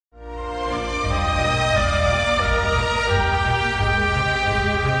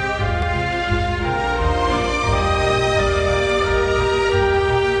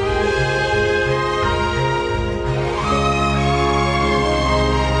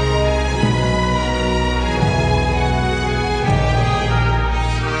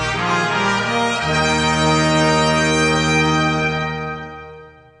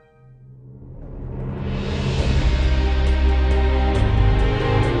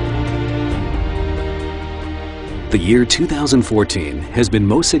The year 2014 has been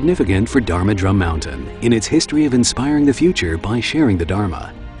most significant for Dharma Drum Mountain in its history of inspiring the future by sharing the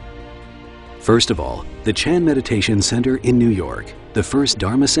Dharma. First of all, the Chan Meditation Center in New York, the first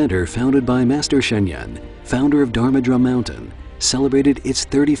Dharma center founded by Master Shen Yun, founder of Dharma Drum Mountain, celebrated its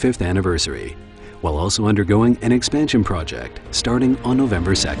 35th anniversary, while also undergoing an expansion project starting on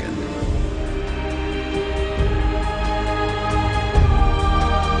November 2nd.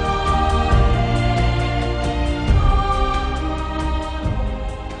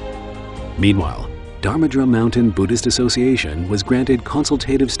 Meanwhile, Dharma Drum Mountain Buddhist Association was granted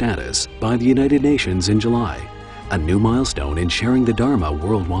consultative status by the United Nations in July, a new milestone in sharing the Dharma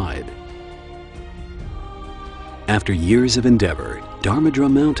worldwide. After years of endeavor, Dharma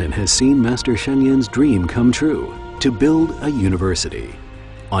Drum Mountain has seen Master Shen Yun's dream come true to build a university.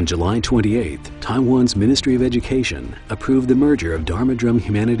 On July 28th, Taiwan's Ministry of Education approved the merger of Dharma Drum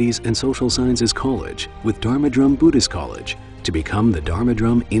Humanities and Social Sciences College with Dharma Drum Buddhist College to become the Dharma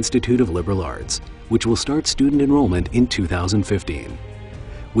Drum Institute of Liberal Arts, which will start student enrollment in 2015.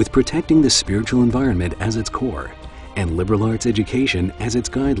 With protecting the spiritual environment as its core and liberal arts education as its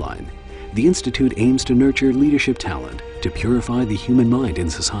guideline, the Institute aims to nurture leadership talent to purify the human mind in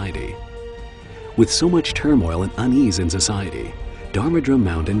society. With so much turmoil and unease in society, Dharma Drum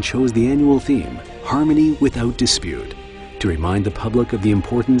Mountain chose the annual theme, Harmony Without Dispute, to remind the public of the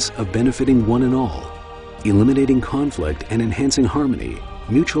importance of benefiting one and all, eliminating conflict and enhancing harmony,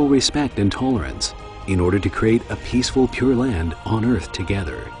 mutual respect and tolerance, in order to create a peaceful, pure land on earth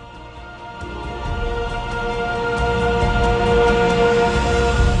together.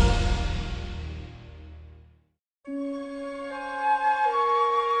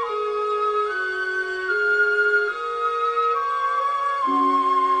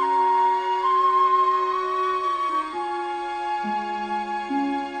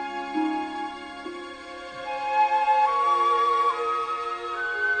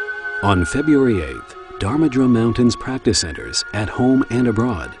 On February 8th, Dharma Drum Mountain's practice centers at home and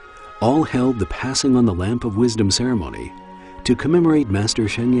abroad all held the Passing on the Lamp of Wisdom ceremony to commemorate Master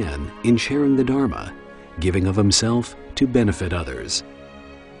Shen Yun in sharing the Dharma, giving of himself to benefit others.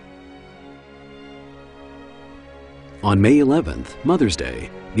 On May 11th, Mother's Day,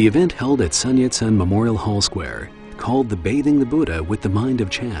 the event held at Sun Yat-sen Memorial Hall Square, called the Bathing the Buddha with the Mind of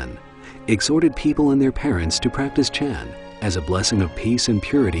Chan, exhorted people and their parents to practice Chan as a blessing of peace and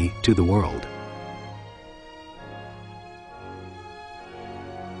purity to the world.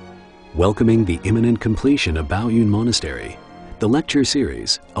 Welcoming the imminent completion of Baoyun Monastery, the lecture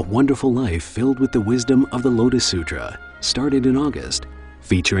series, A Wonderful Life Filled with the Wisdom of the Lotus Sutra, started in August,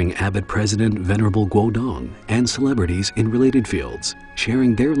 featuring Abbot President Venerable Guo Dong and celebrities in related fields,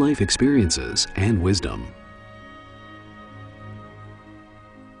 sharing their life experiences and wisdom.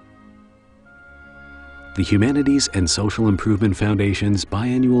 The Humanities and Social Improvement Foundation's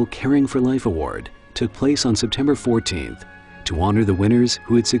biannual Caring for Life Award took place on September 14th to honor the winners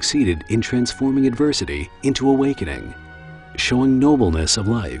who had succeeded in transforming adversity into awakening, showing nobleness of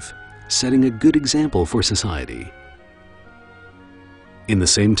life, setting a good example for society. In the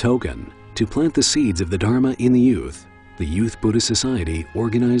same token, to plant the seeds of the Dharma in the Youth Buddhist Society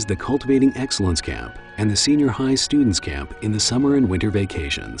organized the Cultivating Excellence Camp and the Senior High Students Camp in the summer and winter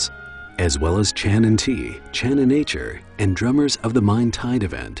vacations, as well as Chan and Tea, Chan and Nature, and Drummers of the Mind Tide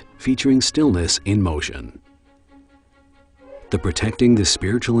event featuring stillness in motion. The Protecting the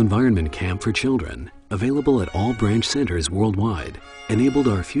Spiritual Environment Camp for Children, available at all branch centers worldwide, enabled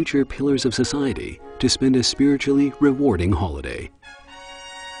our future pillars of society to spend a spiritually rewarding holiday.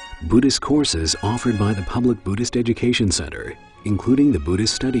 Buddhist courses offered by the Public Buddhist Education Center, including the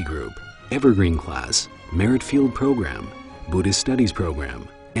Buddhist Study Group, Evergreen Class, Merit Field Program, Buddhist Studies Program,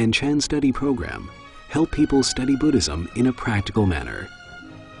 and Chan Study Program, help people study Buddhism in a practical manner.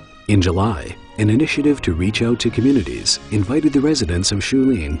 In July, an initiative to reach out to communities invited the residents of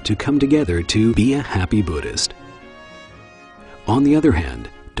Shulin to come together to be a happy Buddhist. On the other hand,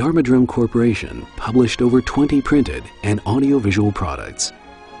 Dharma Drum Corporation published over 20 printed and audiovisual products,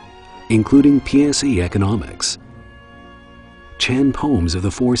 including PSE Economics, Chan Poems of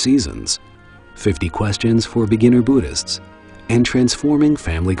the Four Seasons, 50 Questions for Beginner Buddhists, and Transforming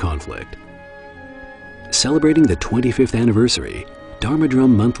Family Conflict. Celebrating the 25th anniversary, Dharma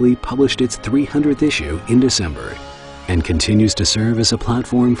Drum Monthly published its 300th issue in December and continues to serve as a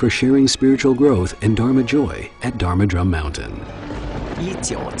platform for sharing spiritual growth and Dharma joy at Dharma Drum Mountain.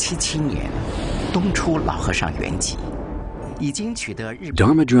 1977年，东出老和尚圆寂。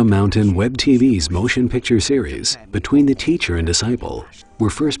 Dharma Drum Mountain Web TV's motion picture series, Between the Teacher and Disciple, were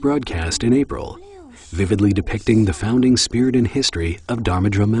first broadcast in April, vividly depicting the founding spirit and history of Dharma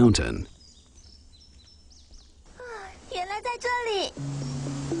Drum Mountain. 在这里。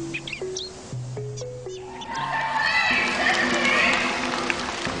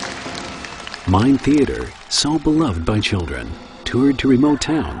Mind Theater, so beloved by children, toured to remote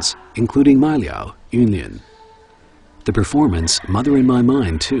towns, including Mailiao, Yunlin. The performance, Mother in My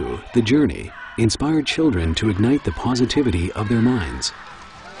Mind too, The Journey, inspired children to ignite the positivity of their minds.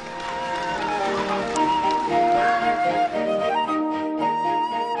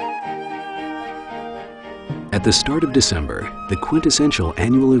 At the start of December, the quintessential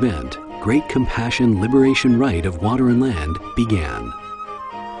annual event, Great Compassion Liberation Rite of Water and Land, began.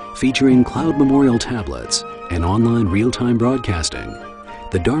 Featuring cloud memorial tablets and online real-time broadcasting,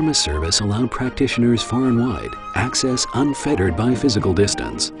 the Dharma service allowed practitioners far and wide access unfettered by physical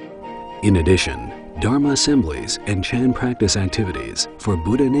distance. In addition, Dharma assemblies and Chan practice activities for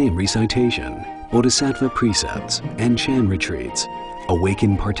Buddha name recitation, Bodhisattva precepts, and Chan retreats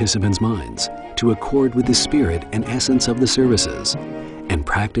awaken participants' minds to accord with the spirit and essence of the services and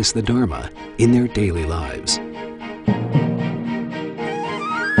practice the Dharma in their daily lives.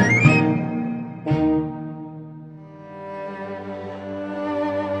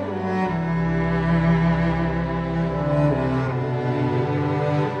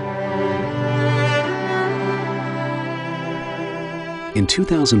 In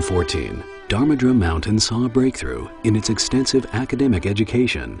 2014, Dharma Drum Mountain saw a breakthrough in its extensive academic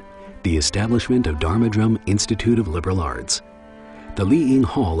education, the establishment of Dharma Drum Institute of Liberal Arts. The Li Ying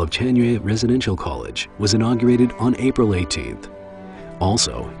Hall of Chanyue Residential College was inaugurated on April 18th.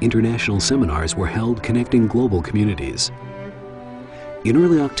 Also, international seminars were held connecting global communities. In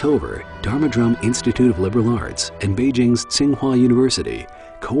early October, Dharma Drum Institute of Liberal Arts and Beijing's Tsinghua University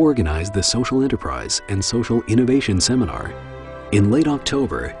co-organized the Social Enterprise and Social Innovation Seminar. In late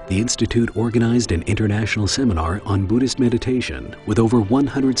October, the Institute organized an international seminar on Buddhist meditation with over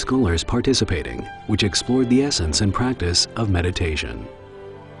 100 scholars participating, which explored the essence and practice of meditation.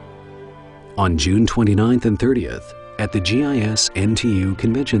 On June 29th and 30th, at the GIS NTU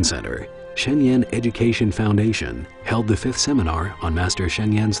Convention Center, Shenyan Education Foundation held the 5th seminar on Master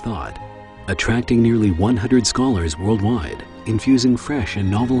Shenyan's thought, attracting nearly 100 scholars worldwide, infusing fresh and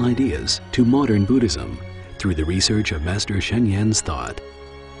novel ideas to modern Buddhism through the research of Master Shenyan's thought.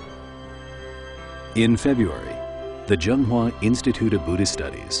 In February, the Zhenghua Institute of Buddhist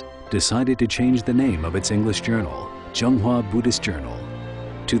Studies decided to change the name of its English journal, Zhenghua Buddhist Journal,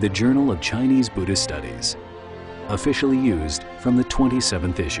 to the Journal of Chinese Buddhist Studies, officially used from the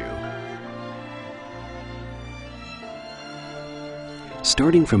 27th issue.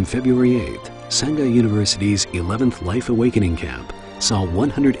 Starting from February 8th, Sangha University's 11th Life Awakening Camp saw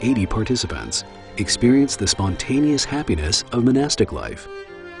 180 participants experience the spontaneous happiness of monastic life.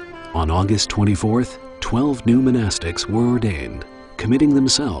 On August 24th, 12 new monastics were ordained, committing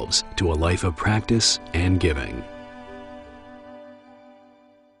themselves to a life of practice and giving.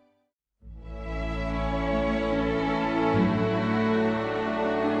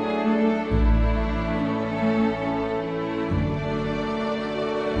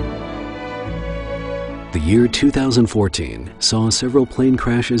 The year 2014 saw several plane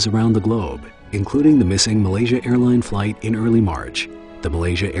crashes around the globe, including the missing Malaysia Airline flight in early March, the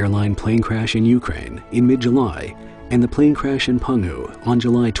Malaysia Airline plane crash in Ukraine in mid-July, and the plane crash in Penghu on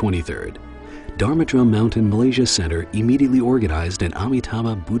July 23rd. Dharma Drum Mountain Malaysia Center immediately organized an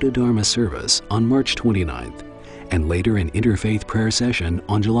Amitabha Buddha Dharma service on March 29th, and later an interfaith prayer session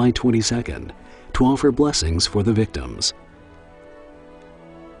on July 22nd to offer blessings for the victims.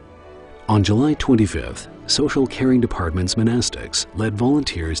 On July 25th, Social Caring Department's monastics led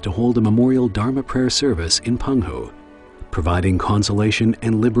volunteers to hold a memorial Dharma prayer service in Penghu, providing consolation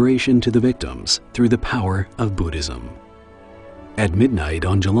and liberation to the victims through the power of Buddhism. At midnight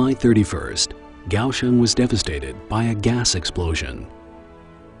on July 31st, Kaohsiung was devastated by a gas explosion.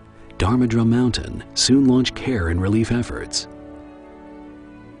 Dharma Drum Mountain soon launched care and relief efforts.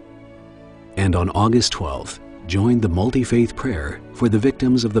 And on August 12th, joined the multi-faith prayer for the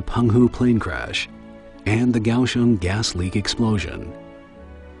victims of the Penghu plane crash and the Kaohsiung gas leak explosion,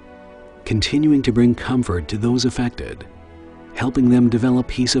 continuing to bring comfort to those affected, helping them develop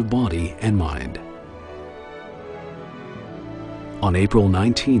peace of body and mind. On April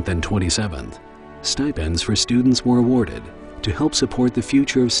 19th and 27th, stipends for students were awarded to help support the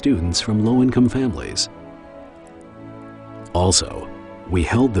future of students from low-income families. Also, we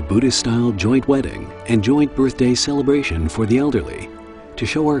held the Buddhist-style joint wedding and joint birthday celebration for the elderly to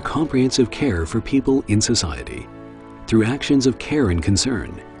show our comprehensive care for people in society. Through actions of care and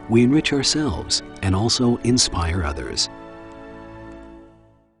concern, we enrich ourselves and also inspire others.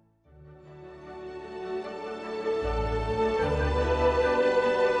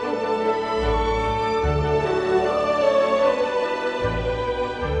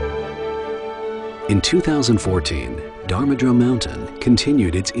 In 2014, Dharma Drum Mountain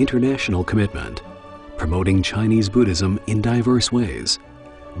continued its international commitment, promoting Chinese Buddhism in diverse ways,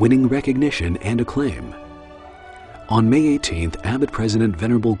 winning recognition and acclaim. On May 18th, Abbot President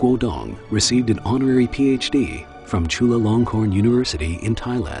Venerable Guo Dong received an honorary PhD from Chulalongkorn University in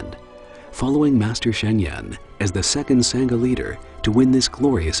Thailand, following Master Shen Yen as the second Sangha leader to win this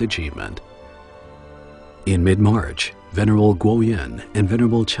glorious achievement. In mid-March, Venerable Guo Yen and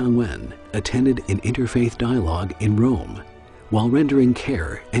Venerable Chang Wen attended an interfaith dialogue in Rome, while rendering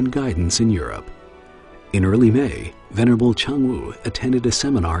care and guidance in Europe. In early May, Venerable Chang Wu attended a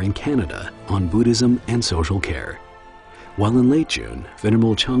seminar in Canada on Buddhism and social care, while in late June,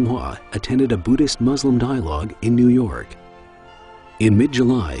 Venerable Chang Hua attended a Buddhist-Muslim dialogue in New York. In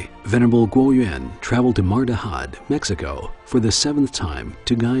mid-July, Venerable Guo Yuan traveled to Mar de Had, Mexico, for the 7th time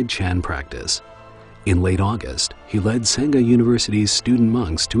to guide Chan practice. In late August, he led Sangha University's student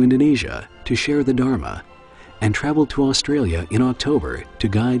monks to Indonesia to share the Dharma, and traveled to Australia in October to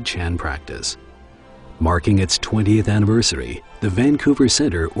guide Chan practice. Marking its 20th anniversary, the Vancouver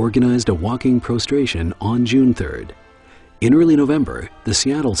Centre organized a walking prostration on June 3rd. In early November, the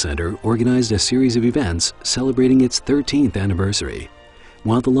Seattle Center organized a series of events celebrating its 13th anniversary,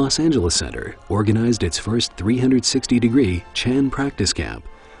 while the Los Angeles Center organized its first 360-degree Chan practice camp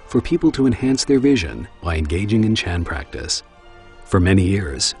for people to enhance their vision by engaging in Chan practice. For many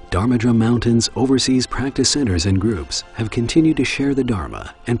years, Dharma Drum Mountain's overseas practice centers and groups have continued to share the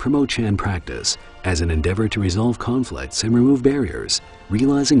Dharma and promote Chan practice as an endeavor to resolve conflicts and remove barriers,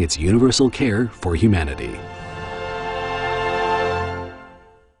 realizing its universal care for humanity.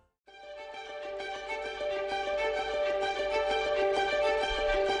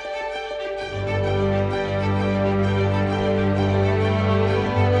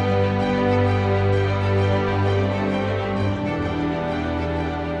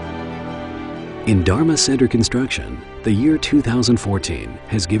 In Dharma Center construction, the year 2014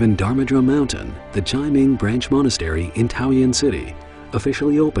 has given Dharma Drum Mountain, the Jiaming Branch Monastery in Taoyuan City,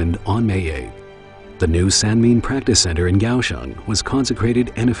 officially opened on May 8th. The new Sanmin Practice Center in Kaohsiung was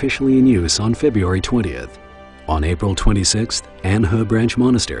consecrated and officially in use on February 20th. On April 26th, Anhe Branch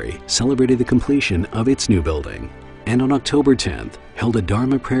Monastery celebrated the completion of its new building, and on October 10th, held a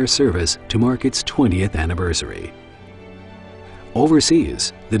Dharma prayer service to mark its 20th anniversary.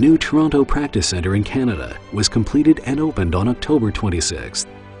 Overseas, the new Toronto Practice Center in Canada was completed and opened on October 26th,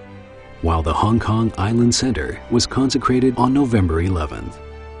 while the Hong Kong Island Center was consecrated on November 11th.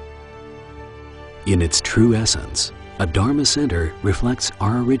 In its true essence, a Dharma Center reflects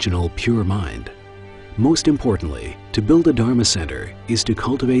our original pure mind. Most importantly, to build a Dharma Center is to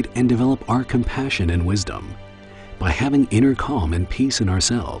cultivate and develop our compassion and wisdom. By having inner calm and peace in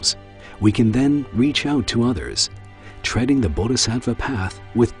ourselves, we can then reach out to others, treading the Bodhisattva path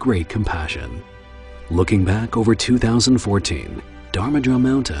with great compassion. Looking back over 2014, Dharma Drum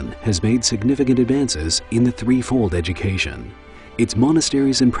Mountain has made significant advances in the threefold education. Its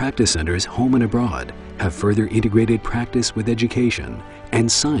monasteries and practice centers home and abroad have further integrated practice with education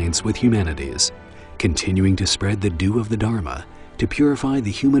and science with humanities, continuing to spread the dew of the Dharma to purify the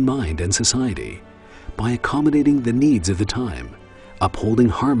human mind and society by accommodating the needs of the time, upholding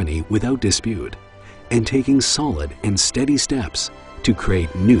harmony without dispute, and taking solid and steady steps to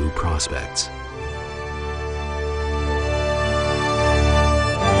create new prospects.